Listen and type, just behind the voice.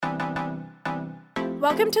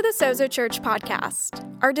Welcome to the Sozo Church podcast.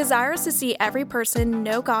 Our desire is to see every person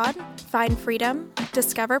know God, find freedom,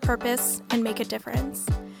 discover purpose, and make a difference.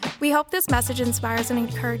 We hope this message inspires and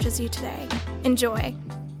encourages you today. Enjoy.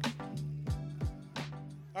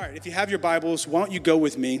 All right, if you have your Bibles, why don't you go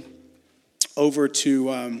with me over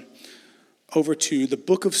to the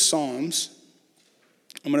book of Psalms.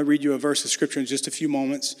 I'm going to read you a verse of scripture in just a few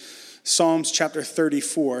moments. Psalms chapter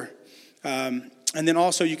 34. And then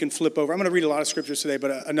also you can flip over. I'm going to read a lot of scriptures today,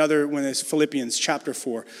 but another one is Philippians chapter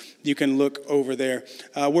 4. You can look over there.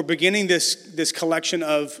 We're beginning this collection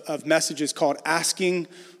of messages called Asking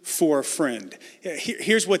for a Friend.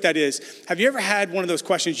 Here's what that is. Have you ever had one of those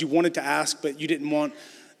questions you wanted to ask, but you didn't want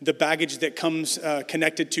the baggage that comes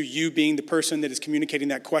connected to you being the person that is communicating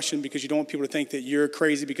that question, because you don't want people to think that you're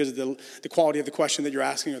crazy because of the quality of the question that you're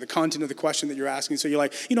asking or the content of the question that you're asking? So you're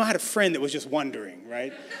like, I had a friend that was just wondering,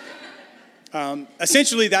 right?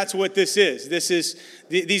 Essentially, that's what this is.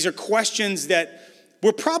 These are questions that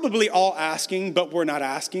we're probably all asking, but we're not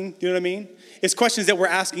asking. You know what I mean? It's questions that we're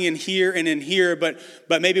asking in here, but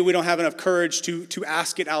maybe we don't have enough courage to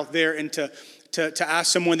ask it out there and to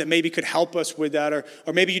ask someone that maybe could help us with that, or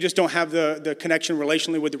maybe you just don't have the connection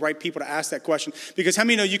relationally with the right people to ask that question. Because how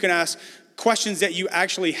many know you can ask questions that you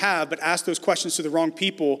actually have, but ask those questions to the wrong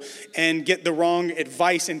people and get the wrong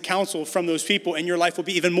advice and counsel from those people, and your life will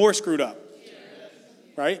be even more screwed up.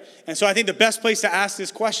 Right? And so I think the best place to ask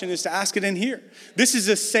this question is to ask it in here. This is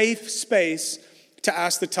a safe space to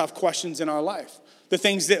ask the tough questions in our life, the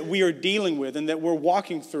things that we are dealing with and that we're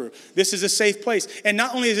walking through. This is a safe place. And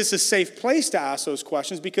not only is this a safe place to ask those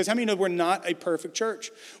questions, because how many know we're not a perfect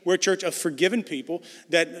church? We're a church of forgiven people,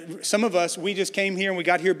 that some of us, we just came here and we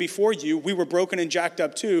got here before you. We were broken and jacked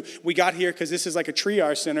up too. We got here because this is like a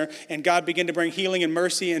triage center, and God began to bring healing and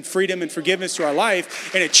mercy and freedom and forgiveness to our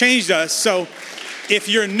life, and it changed us. So if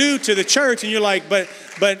you're new to the church and you're like, but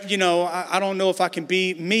I don't know if I can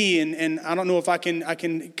be me, and I don't know if I can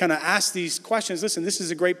kind of ask these questions. Listen, this is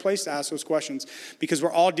a great place to ask those questions, because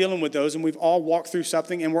we're all dealing with those, and we've all walked through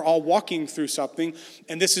something, and we're all walking through something,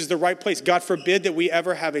 and this is the right place. God forbid that we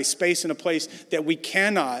ever have a space and a place that we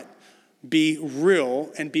cannot be real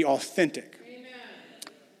and be authentic.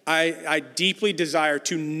 Amen. I deeply desire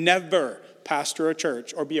to never pastor a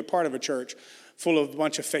church or be a part of a church full of a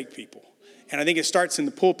bunch of fake people. And I think it starts in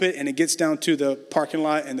the pulpit and it gets down to the parking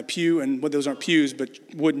lot and the pew, and those aren't pews, but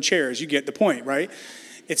wooden chairs. You get the point, right?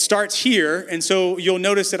 It starts here, and so you'll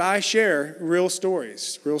notice that I share real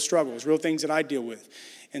stories, real struggles, real things that I deal with.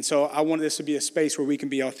 And so I want this to be a space where we can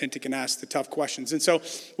be authentic and ask the tough questions. And so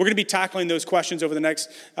we're going to be tackling those questions over the next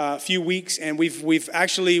few weeks. And we've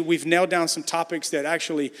nailed down some topics that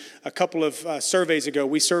actually a couple of surveys ago,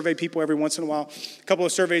 we survey people every once in a while. A couple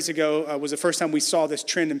of surveys ago was the first time we saw this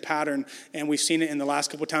trend and pattern, and we've seen it in the last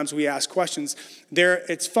couple of times we asked questions.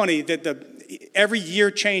 It's funny that every year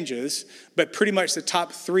changes, but pretty much the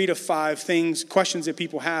top 3 to 5 questions that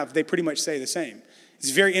people have, they pretty much say the same.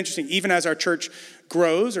 It's very interesting. Even as our church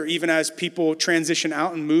grows, or even as people transition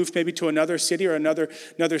out and move maybe to another city or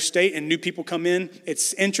another state, and new people come in,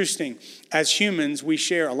 it's interesting. As humans, we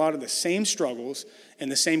share a lot of the same struggles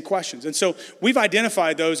and the same questions. And so we've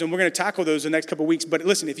identified those, and we're going to tackle those the next couple of weeks. But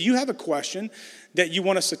listen, if you have a question that you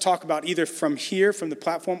want us to talk about, either from here, from the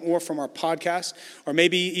platform, or from our podcast, or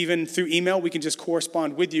maybe even through email, we can just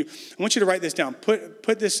correspond with you. I want you to write this down.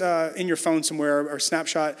 Put this in your phone somewhere, or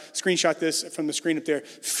screenshot this from the screen up there.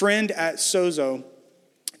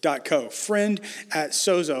 friend@sozo.co.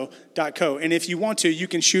 friend@sozo.co. And if you want to, you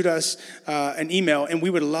can shoot us an email, and we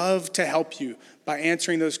would love to help you by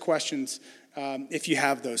answering those questions if you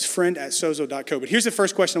have those. friend@sozo.co. But here's the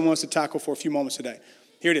first question I want us to tackle for a few moments today.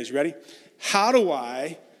 Here it is. Ready? How do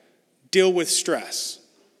I deal with stress?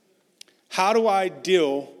 How do I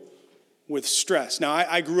deal with stress? Now,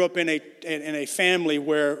 I grew up in a family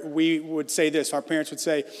where we would say this. Our parents would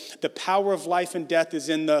say, the power of life and death is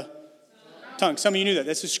in the tongue. Some of you knew that.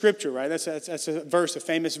 That's a scripture, right? That's a verse, a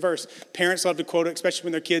famous verse. Parents love to quote it, especially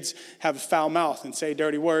when their kids have a foul mouth and say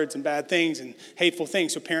dirty words and bad things and hateful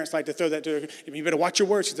things. So parents like to throw that to their, you better watch your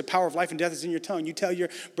words, because the power of life and death is in your tongue. You tell your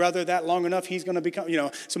brother that long enough, he's going to become,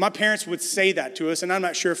 So my parents would say that to us, and I'm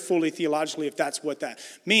not sure fully theologically if that's what that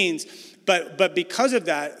means. But because of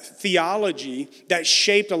that theology, that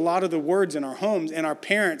shaped a lot of the words in our homes, and our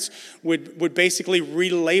parents would basically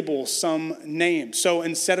relabel some names. So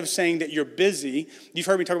instead of saying that you're busy, you've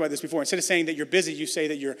heard me talk about this before. Instead of saying that you're busy, you say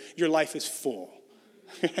that your life is full.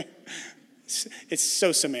 It's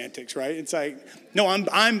so semantics, right? It's like, no,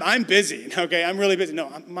 I'm busy. Okay, I'm really busy. No,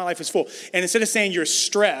 my life is full. And instead of saying you're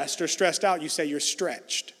stressed or stressed out, you say you're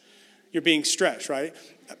stretched. You're being stretched, right?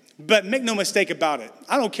 But make no mistake about it.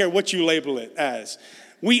 I don't care what you label it as.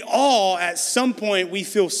 We all, at some point, we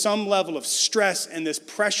feel some level of stress and this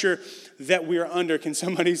pressure that we are under. Can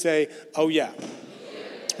somebody say, oh yeah?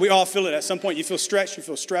 We all feel it at some point. You feel stretched, you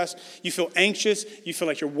feel stressed, you feel anxious, you feel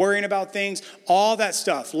like you're worrying about things, all that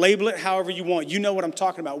stuff. Label it however you want. You know what I'm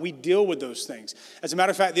talking about. We deal with those things. As a matter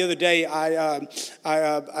of fact, the other day, I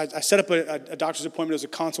set up a doctor's appointment. It was a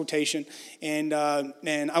consultation, and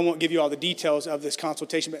I won't give you all the details of this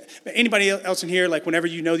consultation, but anybody else in here, like whenever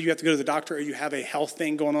you know that you have to go to the doctor or you have a health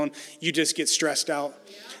thing going on, you just get stressed out?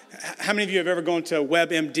 How many of you have ever gone to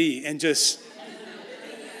WebMD and just...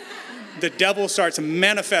 the devil starts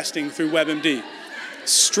manifesting through WebMD.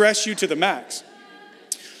 Stress you to the max.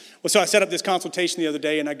 Well, so I set up this consultation the other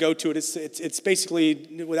day, and I go to it. It's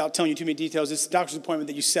basically, without telling you too many details, it's a doctor's appointment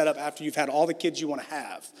that you set up after you've had all the kids you want to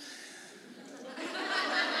have.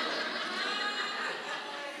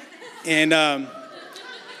 And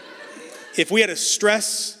if we had a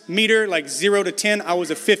stress meter, like 0 to 10, I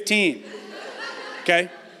was a 15.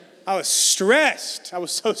 Okay? I was stressed. I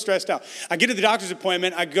was so stressed out. I get to the doctor's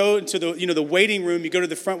appointment. I go into the waiting room. You go to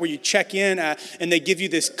the front where you check in, and they give you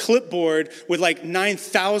this clipboard with like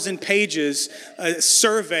 9,000 pages,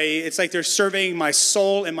 survey. It's like they're surveying my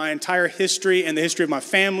soul and my entire history and the history of my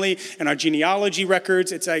family and our genealogy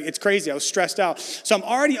records. It's crazy. I was stressed out. So I'm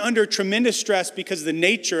already under tremendous stress because of the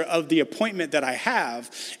nature of the appointment that I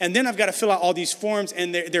have. And then I've got to fill out all these forms,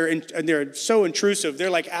 and they're so intrusive.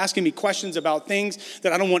 They're like asking me questions about things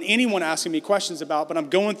that I don't want anyone asking me questions about, but I'm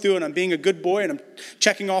going through and I'm being a good boy and I'm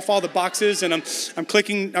checking off all the boxes and I'm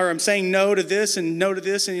clicking, or I'm saying no to this and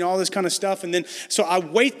all this kind of stuff. And then so I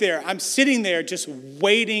wait there. I'm sitting there just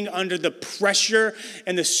waiting under the pressure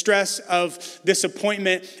and the stress of this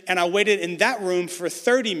appointment. And I waited in that room for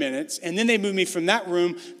 30 minutes, and then they moved me from that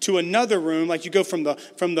room to another room. Like you go from the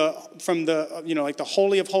like the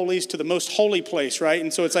Holy of Holies to the most holy place, right?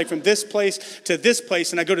 And so it's like from this place to this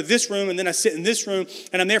place, and I go to this room, and then I sit in this room,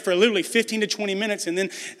 and I'm there for literally 15 to 20 minutes, and then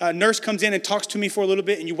a nurse comes in and talks to me for a little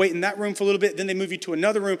bit, and you wait in that room for a little bit, then they move you to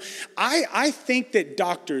another room. I think that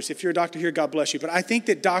doctors, if you're a doctor here, God bless you, but I think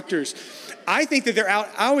that they're out,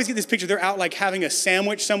 I always get this picture, they're out like having a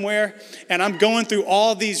sandwich somewhere, and I'm going through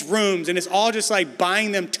all these rooms, and it's all just like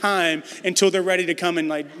buying them time until they're ready to come and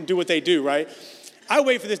like do what they do, right? I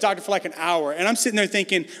wait for this doctor for like an hour, and I'm sitting there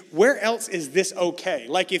thinking, where else is this okay?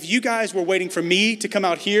 Like if you guys were waiting for me to come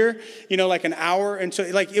out here, like an hour, and so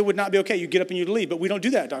like it would not be okay. You get up and you leave, but we don't do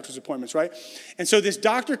that at doctor's appointments, right? And so this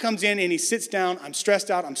doctor comes in and he sits down. I'm stressed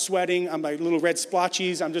out. I'm sweating. I'm like little red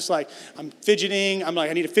splotches. I'm just like, I'm fidgeting. I'm like,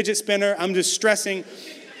 I need a fidget spinner. I'm just stressing.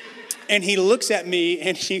 And he looks at me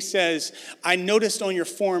and he says, I noticed on your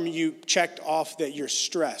form you checked off that you're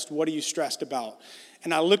stressed. What are you stressed about?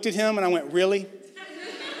 And I looked at him and I went, really?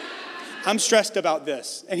 I'm stressed about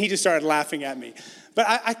this. And he just started laughing at me. But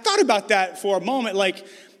I thought about that for a moment. Like,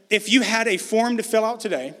 if you had a form to fill out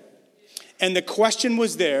today, and the question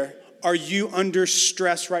was there, are you under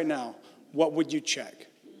stress right now? What would you check?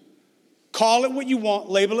 Call it what you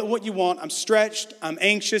want, label it what you want. I'm stretched, I'm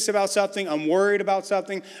anxious about something, I'm worried about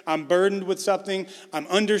something, I'm burdened with something, I'm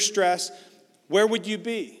under stress. Where would you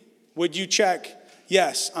be? Would you check,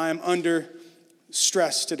 yes, I am under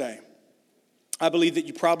stress today? I believe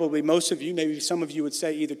that most of you, maybe some of you would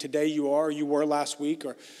say either today you are or you were last week,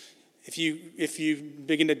 or if you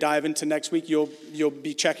begin to dive into next week, you'll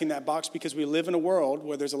be checking that box, because we live in a world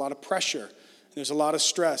where there's a lot of pressure, there's a lot of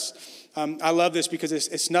stress. I love this because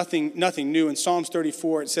it's nothing new. In Psalms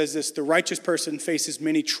 34, it says this: the righteous person faces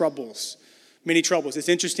many troubles. Many troubles. It's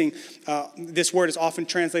interesting. This word is often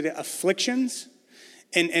translated afflictions.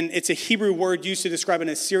 And it's a Hebrew word used to describe an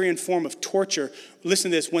Assyrian form of torture.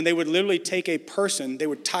 Listen to this. When they would literally take a person, they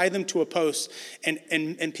would tie them to a post,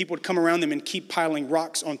 and people would come around them and keep piling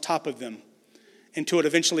rocks on top of them until it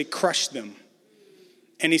eventually crushed them.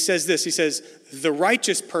 And he says this. He says, the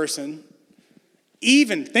righteous person,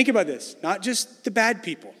 even, think about this, not just the bad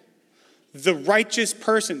people, the righteous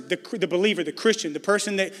person, the believer, the Christian, the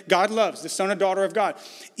person that God loves, the son or daughter of God,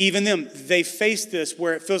 even them, they face this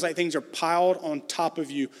where it feels like things are piled on top of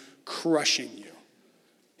you, crushing you.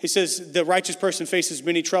 He says the righteous person faces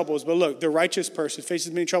many troubles, but look, the righteous person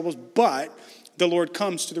faces many troubles, but the Lord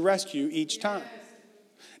comes to the rescue each time.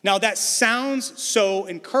 Now that sounds so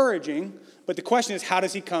encouraging, but the question is, how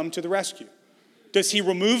does he come to the rescue? Does he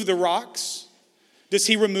remove the rocks? Does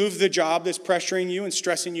he remove the job that's pressuring you and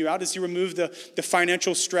stressing you out? Does he remove the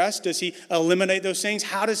financial stress? Does he eliminate those things?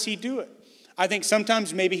 How does he do it? I think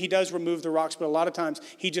sometimes maybe he does remove the rocks, but a lot of times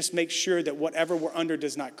he just makes sure that whatever we're under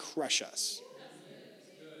does not crush us.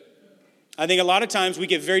 I think a lot of times we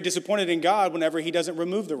get very disappointed in God whenever he doesn't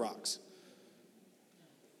remove the rocks.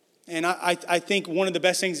 And I think one of the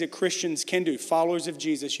best things that Christians can do, followers of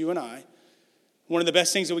Jesus, you and I, one of the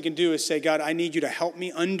best things that we can do is say, God, I need you to help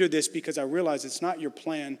me under this because I realize it's not your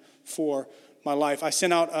plan for my life. I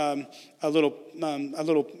sent out a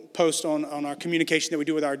little post on our communication that we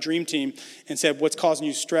do with our dream team and said, what's causing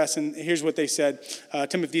you stress? And here's what they said.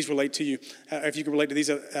 Tell me if these relate to you, if you can relate to these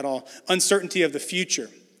at all. Uncertainty of the future,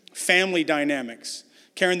 family dynamics,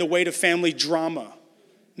 carrying the weight of family drama,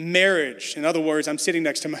 marriage. In other words, I'm sitting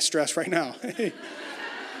next to my stress right now.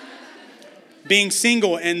 Being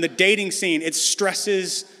single and the dating scene, it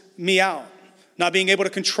stresses me out. Not being able to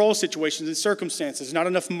control situations and circumstances, not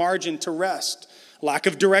enough margin to rest, lack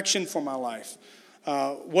of direction for my life.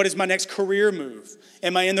 What is my next career move?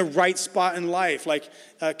 Am I in the right spot in life? Like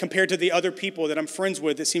compared to the other people that I'm friends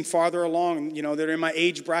with that seem farther along, that are in my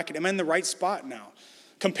age bracket. Am I in the right spot now?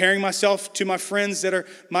 Comparing myself to my friends that are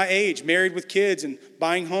my age, married with kids and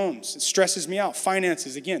buying homes. It stresses me out.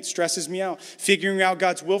 Finances, again, stresses me out. Figuring out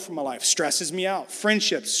God's will for my life stresses me out.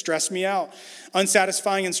 Friendships stress me out.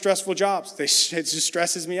 Unsatisfying and stressful jobs, it just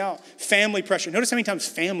stresses me out. Family pressure. Notice how many times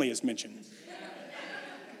family is mentioned.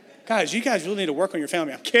 Guys, you guys really need to work on your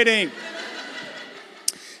family. I'm kidding.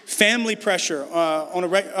 Family pressure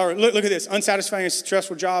look at this, unsatisfying and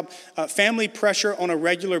stressful job. Family pressure on a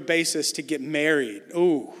regular basis to get married.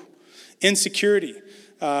 Ooh, insecurity.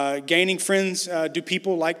 Gaining friends. Do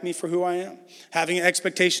people like me for who I am? Having an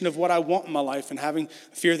expectation of what I want in my life and having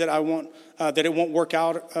fear that that it won't work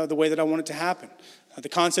out the way that I want it to happen. The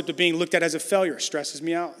concept of being looked at as a failure stresses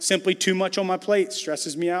me out. Simply too much on my plate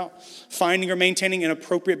stresses me out. Finding or maintaining an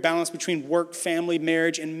appropriate balance between work, family,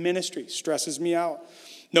 marriage, and ministry stresses me out.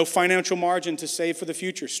 No financial margin to save for the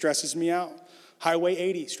future stresses me out. Highway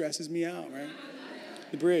 80 stresses me out, right?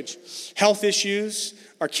 The bridge. Health issues.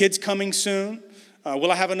 Are kids coming soon? Will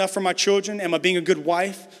I have enough for my children? Am I being a good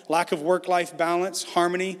wife? Lack of work-life balance,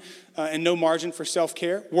 harmony, and no margin for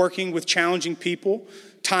self-care. Working with challenging people.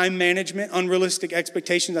 Time management, unrealistic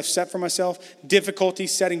expectations I've set for myself. Difficulty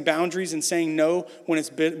setting boundaries and saying no when it's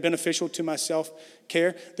beneficial to my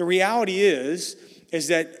self-care. The reality is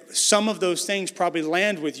that some of those things probably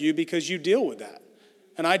land with you because you deal with that.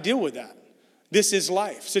 And I deal with that. This is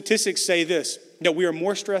life. Statistics say this, that we are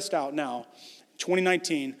more stressed out now,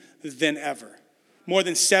 2019, than ever. More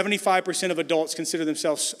than 75% of adults consider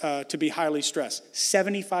themselves to be highly stressed.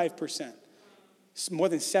 75%. More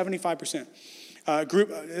than 75%.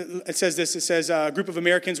 It says this. It says a group of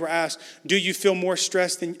Americans were asked, do you feel more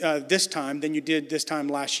stressed this time than you did this time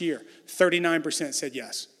last year? 39% said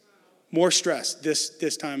yes. More stress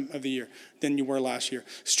this time of the year than you were last year.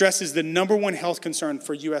 Stress is the number one health concern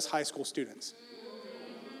for U.S. high school students.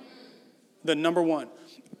 The number one.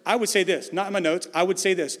 I would say this, not in my notes, I would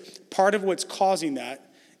say this. Part of what's causing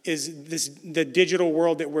that is the digital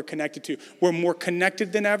world that we're connected to. We're more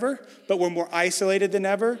connected than ever, but we're more isolated than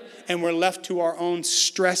ever, and we're left to our own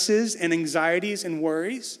stresses and anxieties and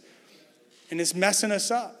worries, and it's messing us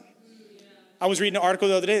up. I was reading an article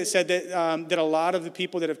the other day that said that a lot of the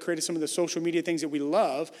people that have created some of the social media things that we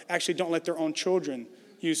love actually don't let their own children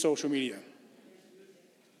use social media.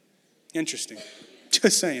 Interesting.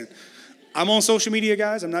 Just saying. I'm on social media,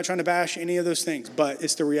 guys. I'm not trying to bash any of those things, but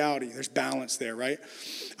it's the reality. There's balance there, right?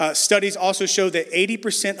 Studies also show that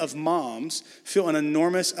 80% of moms feel an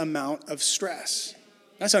enormous amount of stress.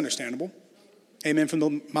 That's understandable. Amen from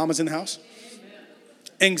the mamas in the house.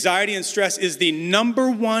 Anxiety and stress is the number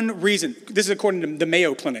one reason. This is according to the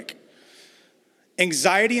Mayo Clinic.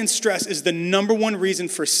 Anxiety and stress is the number one reason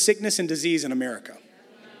for sickness and disease in America.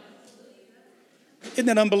 Isn't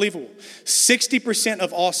that unbelievable? 60%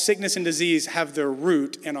 of all sickness and disease have their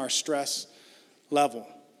root in our stress level.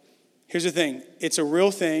 Here's the thing. It's a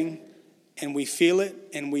real thing, and we feel it,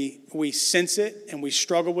 and we sense it, and we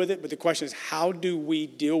struggle with it. But the question is, how do we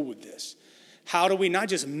deal with this? How do we not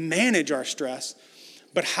just manage our stress,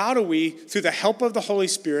 but how do we, through the help of the Holy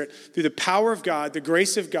Spirit, through the power of God, the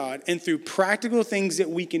grace of God, and through practical things that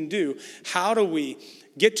we can do, how do we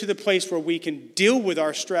get to the place where we can deal with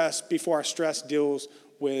our stress before our stress deals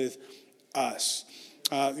with us?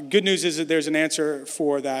 The good news is that there's an answer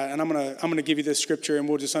for that, and I'm gonna give you this scripture, and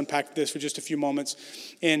we'll just unpack this for just a few moments.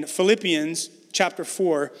 In Philippians chapter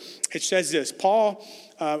 4, it says this. Paul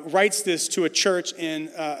writes this to a church in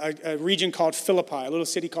a region called Philippi, a little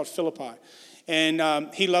city called Philippi.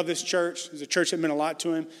 And he loved this church. It was a church that meant a lot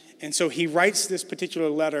to him. And so he writes this particular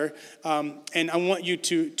letter. And I want you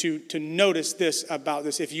to notice this about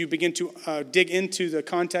this. If you begin to dig into the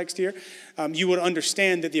context here, you would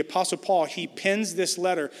understand that the Apostle Paul, he pens this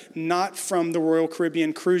letter not from the Royal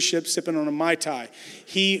Caribbean cruise ship sipping on a Mai Tai.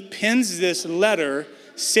 He pens this letter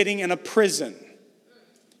sitting in a prison.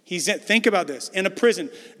 think about this, in a prison,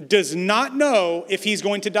 does not know if he's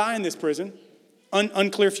going to die in this prison,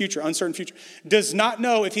 unclear future, uncertain future, does not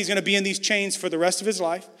know if he's going to be in these chains for the rest of his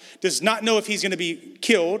life, does not know if he's going to be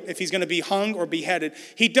killed, if he's going to be hung or beheaded.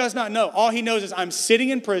 He does not know. All he knows is I'm sitting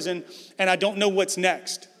in prison and I don't know what's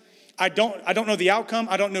next. I don't know the outcome.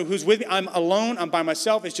 I don't know who's with me. I'm alone. I'm by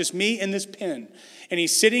myself. It's just me and this pen. And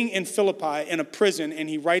he's sitting in Philippi in a prison, and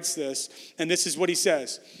he writes this, and this is what he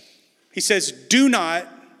says. He says, do not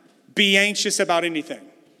be anxious about anything.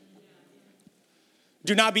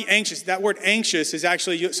 Do not be anxious. That word anxious is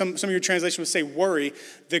actually, some of your translations would say worry.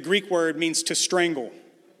 The Greek word means to strangle.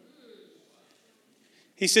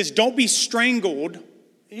 He says, don't be strangled.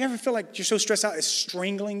 You ever feel like you're so stressed out, it's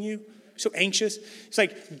strangling you? So anxious. It's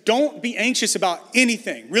like, don't be anxious about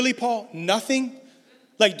anything. Really, Paul? Nothing?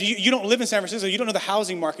 Like, you don't live in San Francisco. You don't know the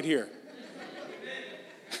housing market here.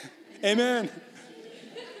 Amen.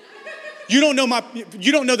 You don't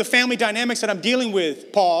know the family dynamics that I'm dealing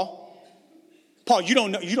with, Paul. Paul, you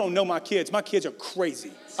don't know my kids. My kids are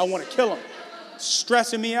crazy. I want to kill them.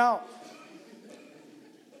 Stressing me out.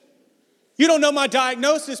 You don't know my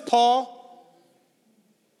diagnosis, Paul.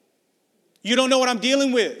 You don't know what I'm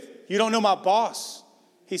dealing with. You don't know my boss.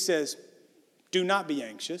 He says, do not be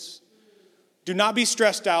anxious. Do not be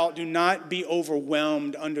stressed out. Do not be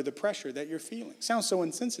overwhelmed under the pressure that you're feeling. Sounds so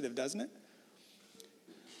insensitive, doesn't it?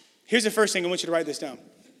 Here's the first thing. I want you to write this down.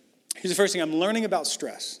 Here's the first thing I'm learning about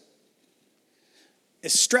stress.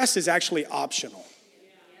 Stress is actually optional.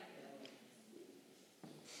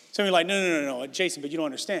 Some of you are like, no, Jason, but you don't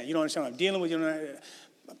understand. You don't understand what I'm dealing with.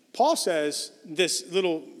 Paul says this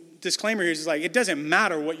little disclaimer here is like, it doesn't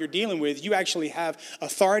matter what you're dealing with. You actually have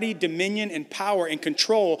authority, dominion, and power and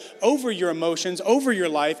control over your emotions, over your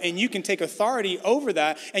life, and you can take authority over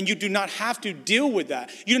that, and you do not have to deal with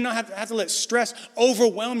that. You do not have to let stress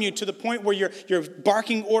overwhelm you to the point where you're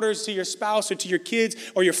barking orders to your spouse or to your kids,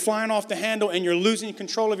 or you're flying off the handle and you're losing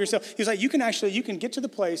control of yourself. He's like, you can get to the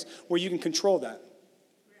place where you can control that.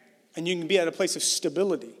 And you can be at a place of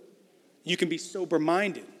stability. You can be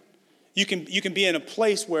sober-minded. You can be in a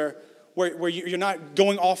place where you're not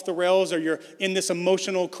going off the rails, or you're in this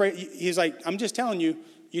emotional He's like, I'm just telling you,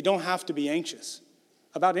 you don't have to be anxious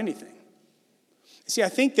about anything. See, I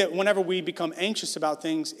think that whenever we become anxious about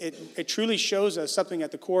things, it truly shows us something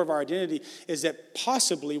at the core of our identity, is that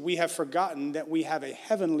possibly we have forgotten that we have a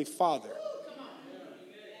heavenly Father.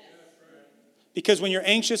 Because when you're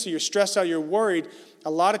anxious or you're stressed out, you're worried, a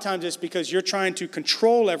lot of times it's because you're trying to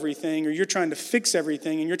control everything, or you're trying to fix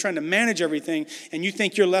everything, and you're trying to manage everything, and you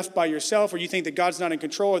think you're left by yourself, or you think that God's not in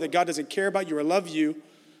control, or that God doesn't care about you or love you.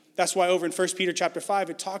 That's why over in 1 Peter chapter 5,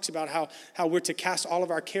 it talks about how we're to cast all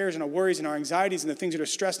of our cares and our worries and our anxieties and the things that are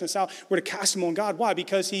stressing us out. We're to cast them on God. Why?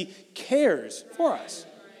 Because he cares for us.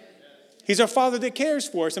 He's our Father that cares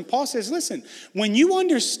for us. And Paul says, listen, when you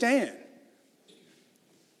understand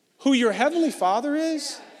who your heavenly Father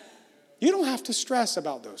is, you don't have to stress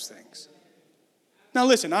about those things. Now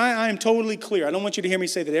listen, I am totally clear. I don't want you to hear me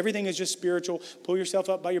say that everything is just spiritual. Pull yourself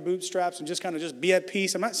up by your bootstraps and just be at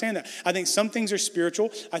peace. I'm not saying that. I think some things are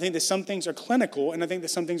spiritual. I think that some things are clinical. And I think that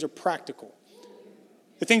some things are practical.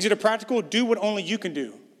 The things that are practical, do what only you can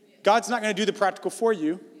do. God's not going to do the practical for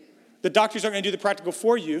you. The doctors aren't going to do the practical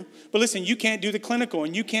for you. But listen, you can't do the clinical,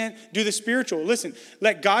 and you can't do the spiritual. Listen,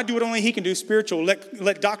 let God do what only he can do, spiritual.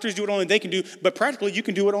 Let doctors do what only they can do. But practically, you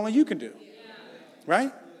can do what only you can do.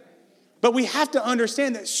 Right? But we have to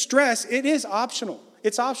understand that stress, it is optional.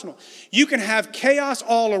 It's optional. You can have chaos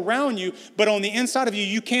all around you, but on the inside of you,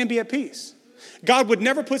 you can be at peace. God would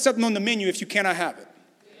never put something on the menu if you cannot have it.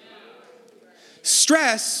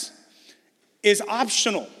 Stress is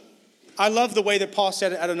optional. I love the way that Paul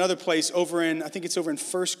said it at another place I think it's over in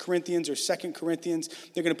 1 Corinthians or 2 Corinthians.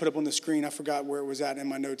 They're going to put up on the screen. I forgot where it was at in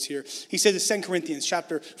my notes here. He said in 2 Corinthians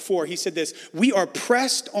chapter 4, he said this, we are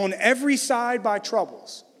pressed on every side by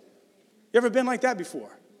troubles. You ever been like that before?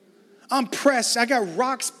 I'm pressed. I got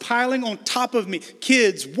rocks piling on top of me.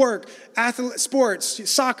 Kids, work, sports,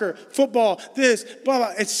 soccer, football, this, blah,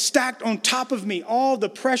 blah. It's stacked on top of me. All the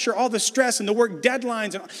pressure, all the stress, and the work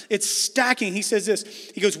deadlines. And it's stacking. He says this.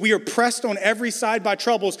 He goes, we are pressed on every side by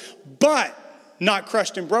troubles, but not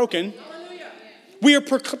crushed and broken. We are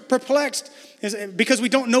perplexed because we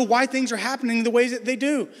don't know why things are happening the ways that they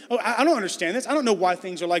do. Oh, I don't understand this. I don't know why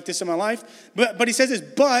things are like this in my life. But he says this,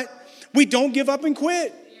 but we don't give up and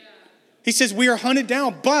quit. He says we are hunted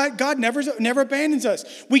down, but God never abandons us.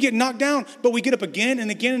 We get knocked down, but we get up again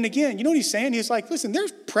and again and again. You know what he's saying? He's like, listen,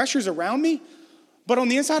 there's pressures around me, but on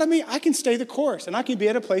the inside of me, I can stay the course, and I can be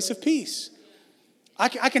at a place of peace. I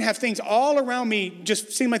can have things all around me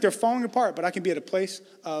just seem like they're falling apart, but I can be at a place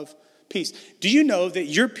of Peace. Do you know that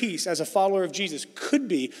your peace as a follower of Jesus could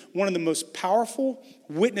be one of the most powerful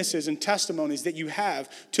witnesses and testimonies that you have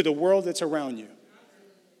to the world that's around you?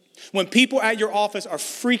 When people at your office are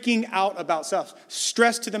freaking out about stuff,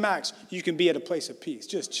 stressed to the max, you can be at a place of peace.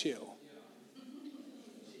 Just chill.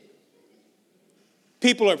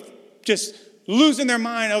 People are just losing their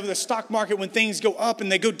mind over the stock market when things go up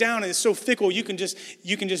and they go down and it's so fickle. You can just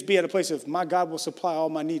be at a place of, my God will supply all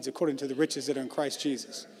my needs according to the riches that are in Christ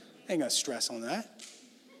Jesus. I ain't gonna stress on that.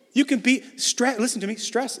 You can be stress. Listen to me.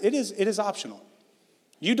 Stress. It is optional.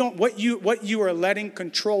 You don't what you are letting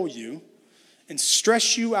control you and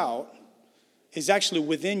stress you out is actually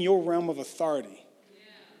within your realm of authority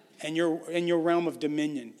and your realm of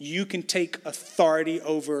dominion. You can take authority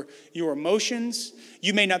over your emotions.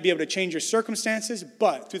 You may not be able to change your circumstances,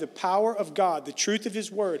 but through the power of God, the truth of his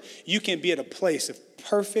word, you can be at a place of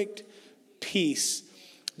perfect peace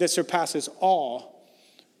that surpasses all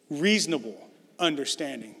reasonable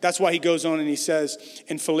understanding. That's why he goes on and he says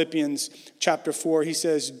in Philippians chapter 4, he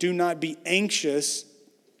says, do not be anxious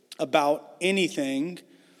about anything,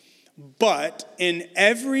 but in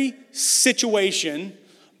every situation,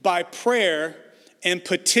 by prayer and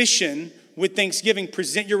petition with thanksgiving,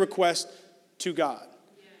 present your request to God.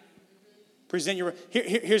 Here's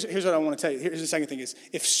what I want to tell you. Here's the second thing is,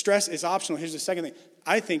 if stress is optional, here's the second thing.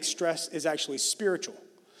 I think stress is actually spiritual.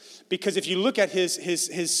 Because if you look at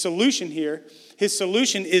his solution here, his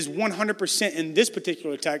solution is 100% in this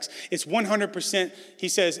particular text. It's 100%. He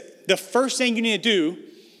says, the first thing you need to do,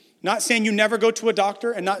 not saying you never go to a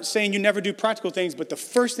doctor and not saying you never do practical things, but the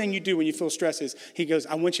first thing you do when you feel stress is, he goes,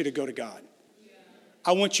 I want you to go to God.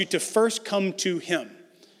 I want you to first come to him.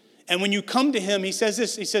 And when you come to him, he says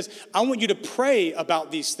this, he says, I want you to pray about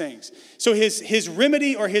these things. So his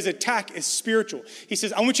remedy or his attack is spiritual. He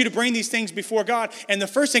says, I want you to bring these things before God. And the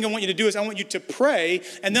first thing I want you to do is I want you to pray,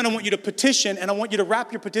 and then I want you to petition, and I want you to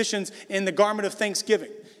wrap your petitions in the garment of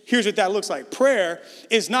thanksgiving. Here's what that looks like. Prayer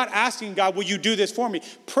is not asking God, will you do this for me?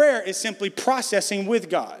 Prayer is simply processing with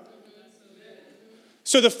God.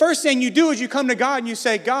 So the first thing you do is you come to God and you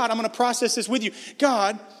say, God, I'm going to process this with you.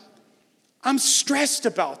 God, I'm stressed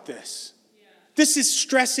about this. This is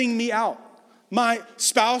stressing me out. My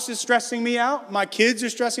spouse is stressing me out. My kids are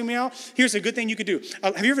stressing me out. Here's a good thing you could do.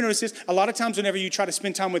 Have you ever noticed this? A lot of times whenever you try to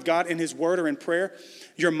spend time with God in his word or in prayer,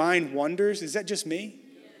 your mind wanders. Is that just me?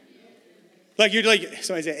 Like you're like,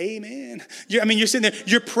 somebody say, amen. You're sitting there,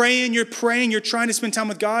 you're praying, you're trying to spend time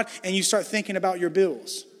with God, and you start thinking about your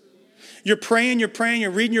bills. You're praying,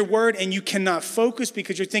 you're reading your word, and you cannot focus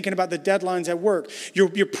because you're thinking about the deadlines at work. You're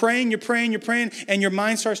praying, and your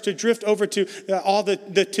mind starts to drift over to all the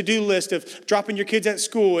to-do list of dropping your kids at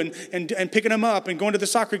school and picking them up and going to the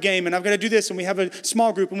soccer game, and I've got to do this, and we have a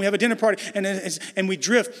small group, and we have a dinner party, and we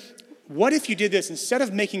drift. What if you did this? Instead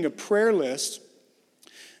of making a prayer list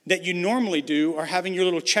that you normally do, or having your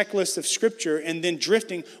little checklist of scripture and then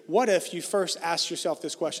drifting, what if you first ask yourself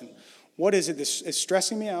this question? What is it that is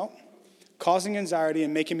stressing me out, causing anxiety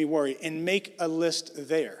and making me worry, and make a list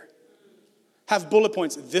there. Have bullet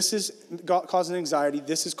points. This is causing anxiety.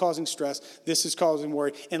 This is causing stress. This is causing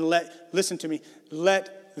worry. And listen to me,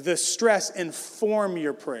 let the stress inform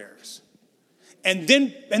your prayers. And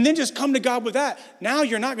then just come to God with that. Now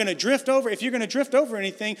you're not going to drift over. If you're going to drift over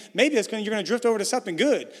anything, maybe you're going to drift over to something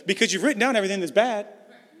good because you've written down everything that's bad.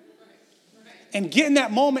 And get in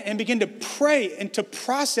that moment and begin to pray and to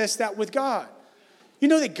process that with God. You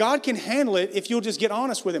know that God can handle it if you'll just get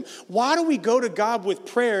honest with him. Why do we go to God with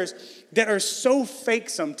prayers that are so fake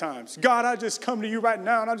sometimes? God, I just come to you right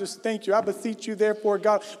now and I just thank you. I beseech you therefore,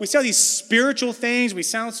 God. We say all these spiritual things. We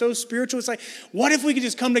sound so spiritual. It's like, what if we could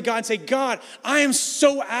just come to God and say, God, I am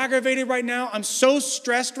so aggravated right now. I'm so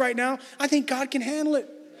stressed right now. I think God can handle it.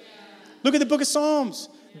 Look at the book of Psalms.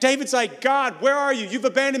 David's like, God, where are you? You've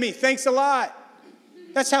abandoned me. Thanks a lot.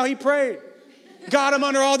 That's how he prayed. God, I'm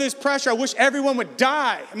under all this pressure. I wish everyone would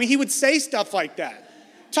die. He would say stuff like that.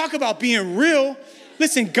 Talk about being real.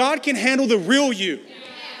 Listen, God can handle the real you.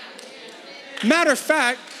 Matter of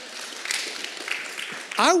fact,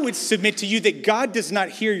 I would submit to you that God does not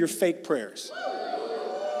hear your fake prayers.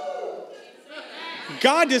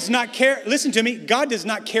 God does not care. Listen to me. God does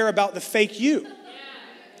not care about the fake you.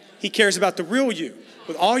 He cares about the real you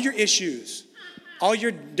with all your issues, all your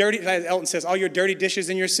dirty, as Elton says, all your dirty dishes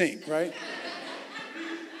in your sink, right?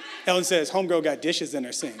 Ellen says, homegirl got dishes in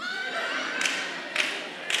her sink.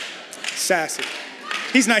 Sassy.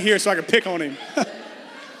 He's not here so I can pick on him.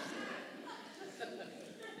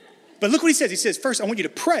 But look what he says. He says, first, I want you to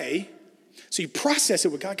pray. So you process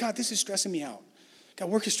it with God. God, this is stressing me out. God,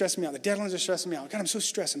 work is stressing me out. The deadlines are stressing me out. God, I'm so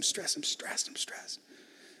stressed. I'm stressed.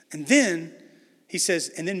 And then he says,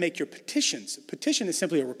 and then make your petitions. Petition is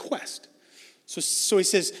simply a request. So he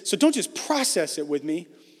says, so don't just process it with me.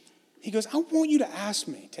 He goes, I want you to ask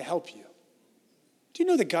me to help you. Do you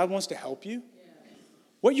know that God wants to help you?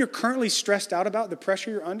 What you're currently stressed out about, the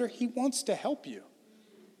pressure you're under, he wants to help you.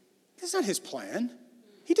 That's not his plan.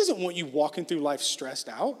 He doesn't want you walking through life stressed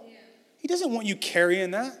out. He doesn't want you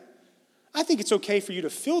carrying that. I think it's okay for you to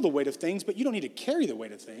feel the weight of things, but you don't need to carry the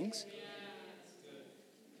weight of things.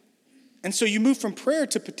 And so you move from prayer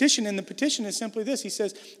to petition, and the petition is simply this. He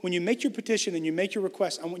says, when you make your petition and you make your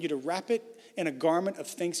request, I want you to wrap it in a garment of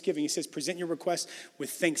thanksgiving. He says, present your request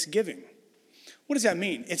with thanksgiving. What does that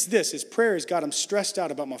mean? It's this. His prayer is, God, I'm stressed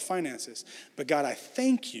out about my finances, but God, I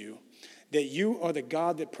thank you that you are the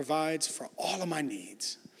God that provides for all of my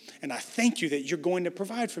needs. And I thank you that you're going to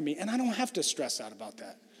provide for me, and I don't have to stress out about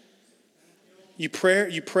that. You pray,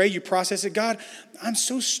 you process it. God, I'm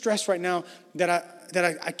so stressed right now that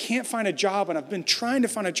I can't find a job, and I've been trying to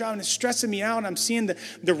find a job, and it's stressing me out, and I'm seeing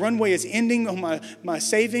the runway is ending on my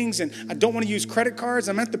savings, and I don't want to use credit cards.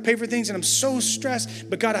 I'm going to have to pay for things, and I'm so stressed.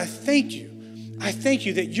 But God, I thank you. I thank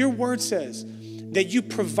you that your word says that you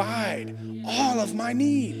provide all of my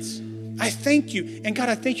needs. I thank you. And God,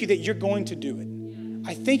 I thank you that you're going to do it.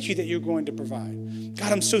 I thank you that you're going to provide.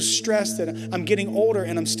 God, I'm so stressed that I'm getting older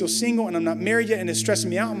and I'm still single and I'm not married yet and it's stressing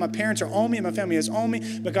me out and my parents are on me and my family is on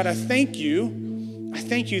me. But God, I thank you. I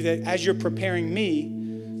thank you that as you're preparing me,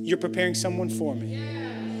 you're preparing someone for me.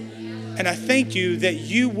 And I thank you that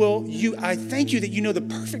I thank you that you know the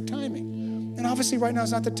perfect timing. And obviously right now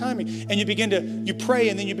is not the timing. And you pray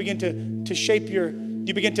and then you begin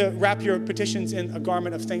to wrap your petitions in a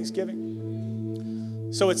garment of thanksgiving.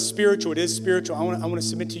 So it's spiritual. It is spiritual. I want to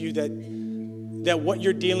submit to you that what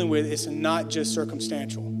you're dealing with is not just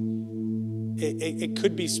circumstantial. It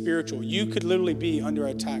could be spiritual. You could literally be under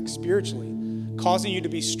attack spiritually, causing you to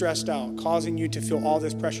be stressed out, causing you to feel all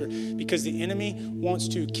this pressure because the enemy wants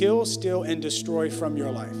to kill, steal, and destroy from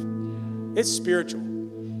your life. It's spiritual.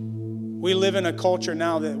 We live in a culture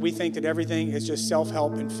now that we think that everything is just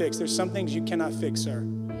self-help and fix. There's some things you cannot fix, sir.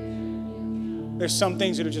 There's some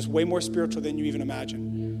things that are just way more spiritual than you even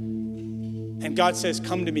imagine. And God says,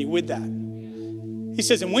 come to me with that. He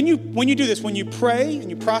says, and when you do this, when you pray and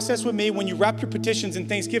you process with me, when you wrap your petitions in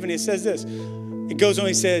thanksgiving, it says this. It goes on,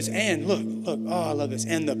 he says, and look, oh, I love this.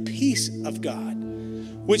 And the peace of God,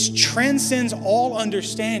 which transcends all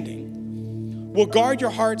understanding, will guard your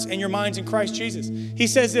hearts and your minds in Christ Jesus. He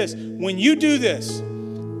says this, when you do this,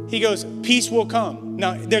 he goes, peace will come.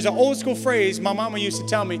 Now, there's an old school phrase my mama used to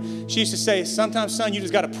tell me. She used to say, sometimes, son, you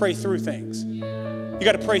just got to pray through things. You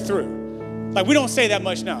got to pray through. Like, we don't say that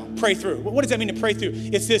much now, pray through. What does that mean to pray through?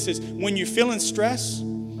 It's this, is when you're feeling stress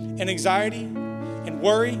and anxiety and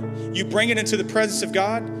worry, you bring it into the presence of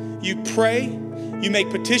God, you pray, you make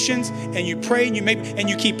petitions, and you pray, and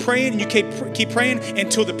you keep praying, and you keep praying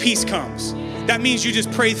until the peace comes. That means you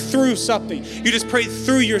just pray through something. You just pray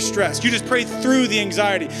through your stress. You just pray through the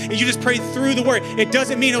anxiety. And you just pray through the worry. It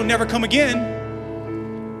doesn't mean it'll never come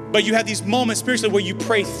again, but you have these moments spiritually where you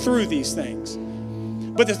pray through these things.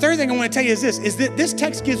 But the third thing I want to tell you is that this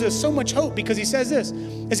text gives us so much hope because he says this,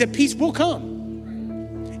 is that peace will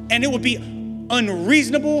come. And it will be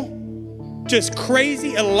unreasonable, just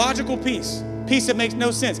crazy, illogical peace. Peace that makes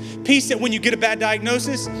no sense. Peace that when you get a bad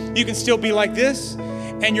diagnosis, you can still be like this.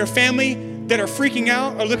 And your family that are freaking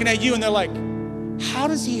out are looking at you and they're like, how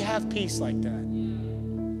does he have peace like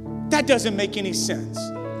that? That doesn't make any sense.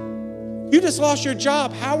 You just lost your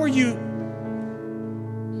job. How are you?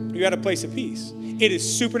 You're at a place of peace. It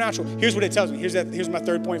is supernatural. Here's what it tells me. Here's my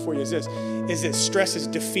third point for you is that stress is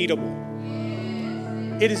defeatable.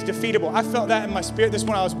 It is defeatable. I felt that in my spirit this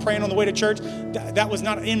morning. I was praying on the way to church. That was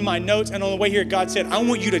not in my notes. And on the way here, God said, I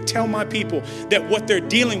want you to tell my people that what they're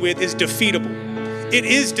dealing with is defeatable. It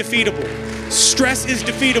is defeatable. Stress is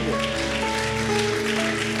defeatable.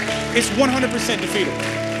 It's 100% defeatable.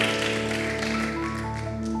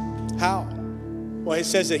 How? Well, it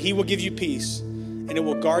says that he will give you peace and it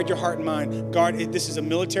will guard your heart and mind. This is a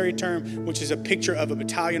military term, which is a picture of a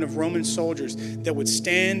battalion of Roman soldiers that would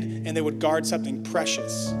stand and they would guard something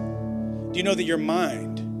precious. Do you know that your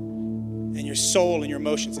mind and your soul and your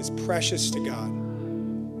emotions is precious to God?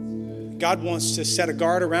 God wants to set a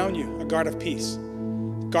guard around you, a guard of peace.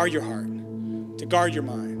 Guard your heart, to guard your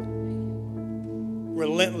mind.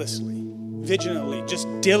 Relentlessly, vigilantly, just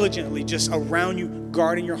diligently, just around you,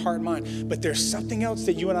 guarding your heart and mind. But there's something else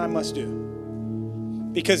that you and I must do.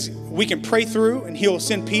 Because we can pray through and he'll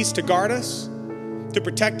send peace to guard us, to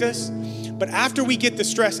protect us. But after we get the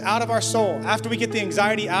stress out of our soul, after we get the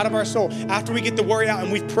anxiety out of our soul, after we get the worry out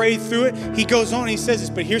and we've prayed through it, he goes on and he says this,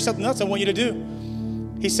 but here's something else I want you to do.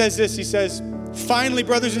 He says this, he says, Finally,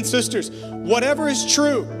 brothers and sisters, whatever is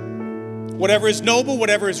true, whatever is noble,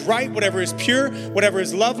 whatever is right, whatever is pure, whatever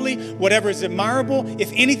is lovely, whatever is admirable,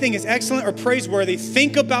 if anything is excellent or praiseworthy,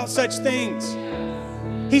 think about such things.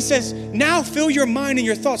 He says, now fill your mind and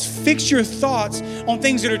your thoughts. Fix your thoughts on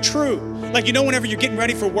things that are true. Like, whenever you're getting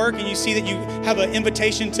ready for work and you see that you have an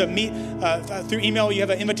invitation to meet through email, you have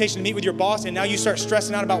an invitation to meet with your boss, and now you start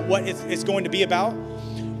stressing out about what it's going to be about.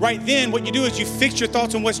 Right then, what you do is you fix your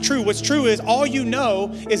thoughts on what's true. What's true is all you know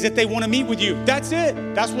is that they want to meet with you. That's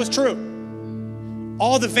it. That's what's true.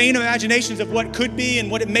 All the vain imaginations of what could be and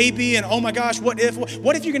what it may be, and oh my gosh, what if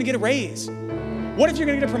you're going to get a raise? What if you're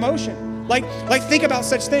going to get a promotion? Like think about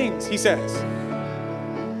such things, he says.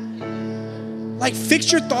 Like,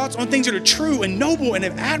 fix your thoughts on things that are true and noble and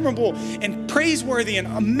admirable and praiseworthy and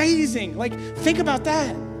amazing. Like, think about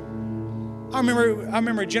that. I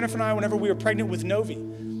remember Jennifer and I, whenever we were pregnant with Novi,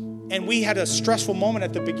 and we had a stressful moment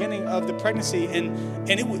at the beginning of the pregnancy, and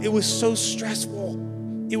it was so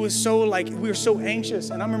stressful. It was so like, we were so anxious.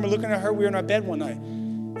 And I remember looking at her, we were in our bed one night,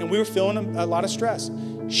 and we were feeling a lot of stress.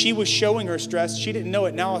 She was showing her stress. She didn't know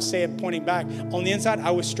it. Now I'll say it pointing back. On the inside, I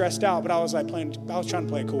was stressed out, but I was trying to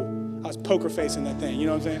play it cool. I was poker facing that thing, you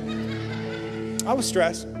know what I'm saying? I was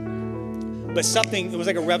stressed, but it was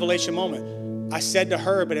like a revelation moment. I said to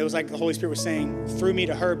her, but it was like the Holy Spirit was saying through me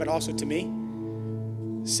to her, but also to me,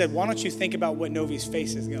 said, why don't you think about what Novi's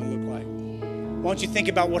face is going to look like? Why don't you think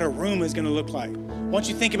about what her room is going to look like? Why don't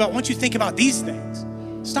you think about these things?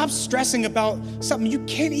 Stop stressing about something you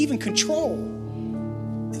can't even control.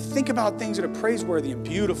 And think about things that are praiseworthy and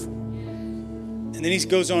beautiful. And then he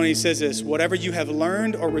goes on and he says this, whatever you have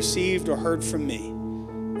learned or received or heard from me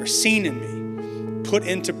or seen in me, put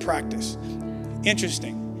into practice.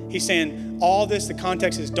 Interesting. He's saying all this, the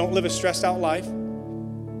context is don't live a stressed out life.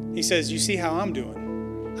 He says, you see how I'm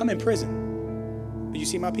doing. I'm in prison, but you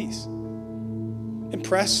see my peace.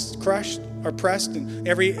 Impressed, crushed, or pressed in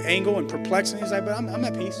every angle and perplexed. And he's like, but I'm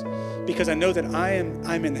at peace because I know that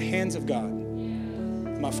I'm in the hands of God.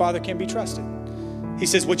 My Father can be trusted. He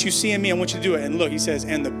says, what you see in me, I want you to do it. And look, he says,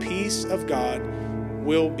 and the peace of God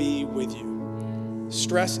will be with you.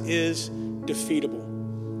 Stress is defeatable,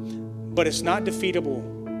 but it's not defeatable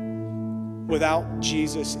without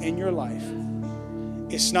Jesus in your life.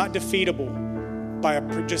 It's not defeatable by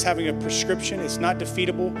just having a prescription. It's not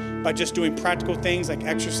defeatable by just doing practical things like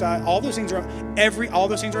exercise. All those things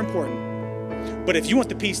are important. But if you want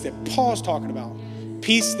the peace that Paul's talking about,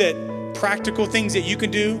 peace that practical things that you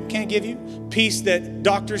can do can't give you, peace that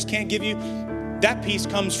doctors can't give you, that peace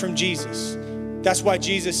comes from Jesus. That's why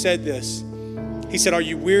Jesus said this. He said, are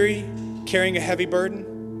you weary, carrying a heavy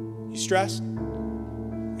burden? You stressed?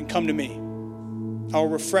 And come to me. I will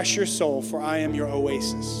refresh your soul, for I am your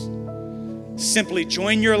oasis. Simply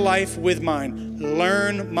join your life with mine.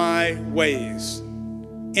 Learn my ways.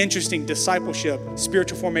 Interesting, discipleship,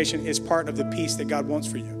 spiritual formation is part of the peace that God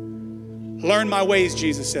wants for you. Learn my ways,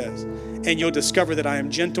 Jesus says, and you'll discover that I am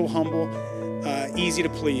gentle, humble, easy to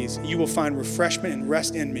please. You will find refreshment and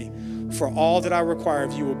rest in me. For all that I require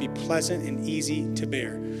of you will be pleasant and easy to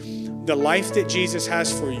bear. The life that Jesus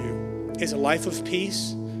has for you is a life of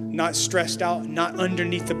peace, not stressed out, not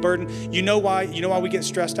underneath the burden. You know why we get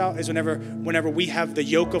stressed out is whenever we have the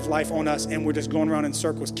yoke of life on us and we're just going around in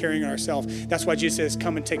circles carrying ourselves. That's why Jesus says,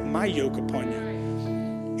 come and take my yoke upon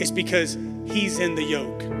you. It's because he's in the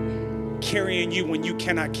yoke, carrying you when you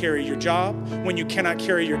cannot carry your job, when you cannot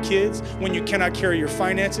carry your kids, when you cannot carry your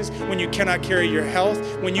finances, when you cannot carry your health,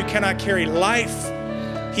 when you cannot carry life,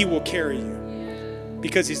 he will carry you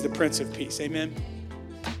because he's the Prince of Peace. Amen.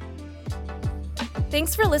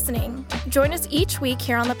 Thanks for listening. Join us each week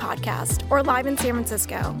here on the podcast or live in San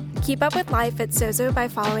Francisco. Keep up with life at Sozo by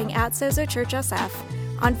following @SozoChurchSF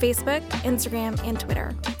on Facebook, Instagram, and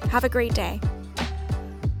Twitter. Have a great day.